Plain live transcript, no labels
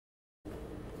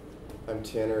I'm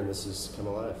Tanner, and this is Come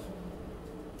Alive.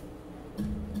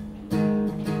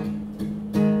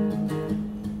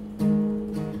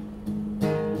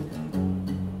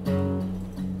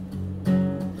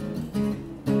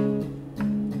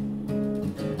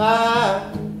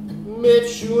 I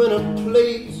met you in a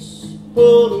place,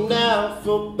 holding out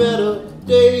for better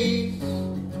days,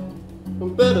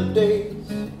 better days.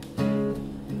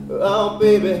 Oh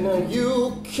baby, now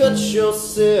you cut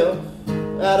yourself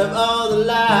out of all the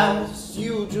lies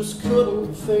you just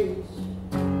couldn't face.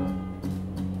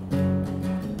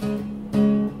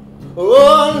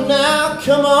 Oh, now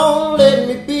come on, let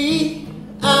me be.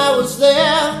 I was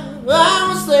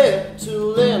there to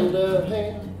lend a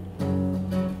hand.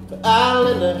 I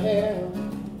lend a hand.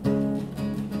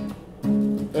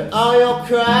 And all your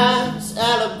cries,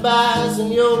 alibis,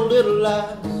 and your little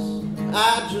lies,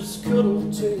 I just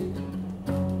couldn't take.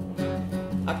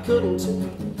 I couldn't take.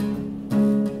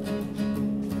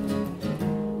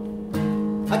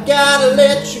 I gotta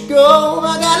let you go,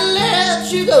 I gotta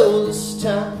let you go this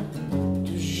time.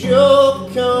 'Cause you're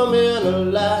coming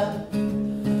alive,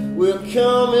 we're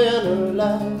coming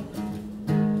alive.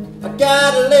 I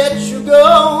gotta let you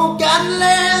go, gotta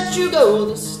let you go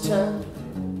this time.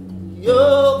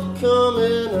 You're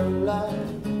coming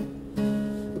alive,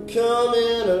 we're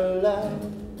coming alive.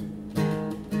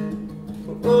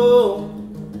 Oh,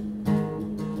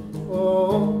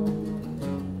 oh.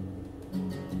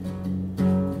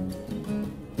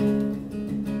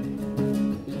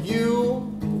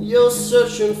 You're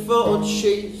searching for a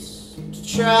chase to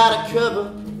try to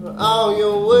cover all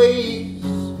your ways,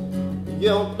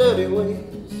 your dirty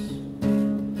ways.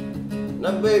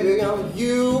 Now baby,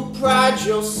 you pride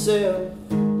yourself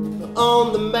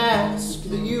on the mask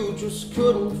that you just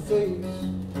couldn't face.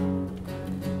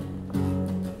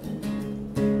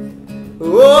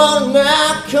 Oh,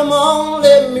 now come on,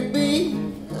 let me be.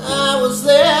 I was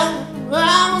there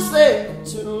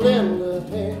to lend a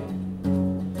hand.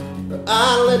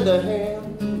 I lend a hand.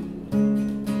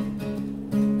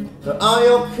 For all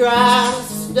your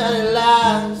cries, dirty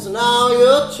lies, and all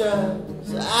your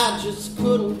tries, I just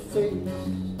couldn't face.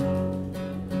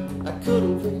 I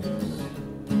couldn't face.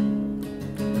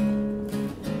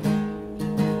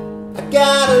 I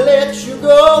gotta let you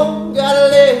go, gotta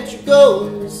let you go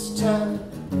this time.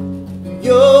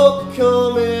 You're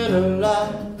coming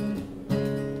alive,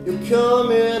 you're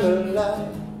coming alive.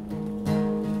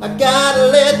 I gotta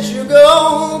let you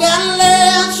go, gotta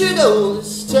let you go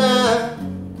this time.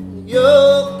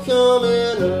 You're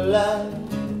coming alive,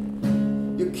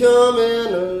 you're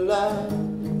coming alive.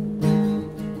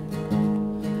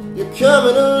 You're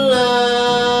coming alive,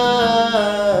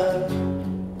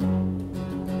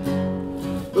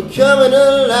 we're coming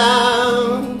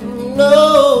alive. No,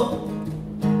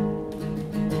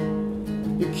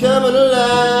 you're coming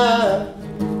alive.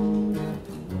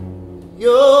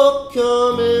 You're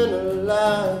coming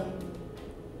alive,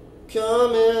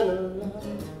 coming alive.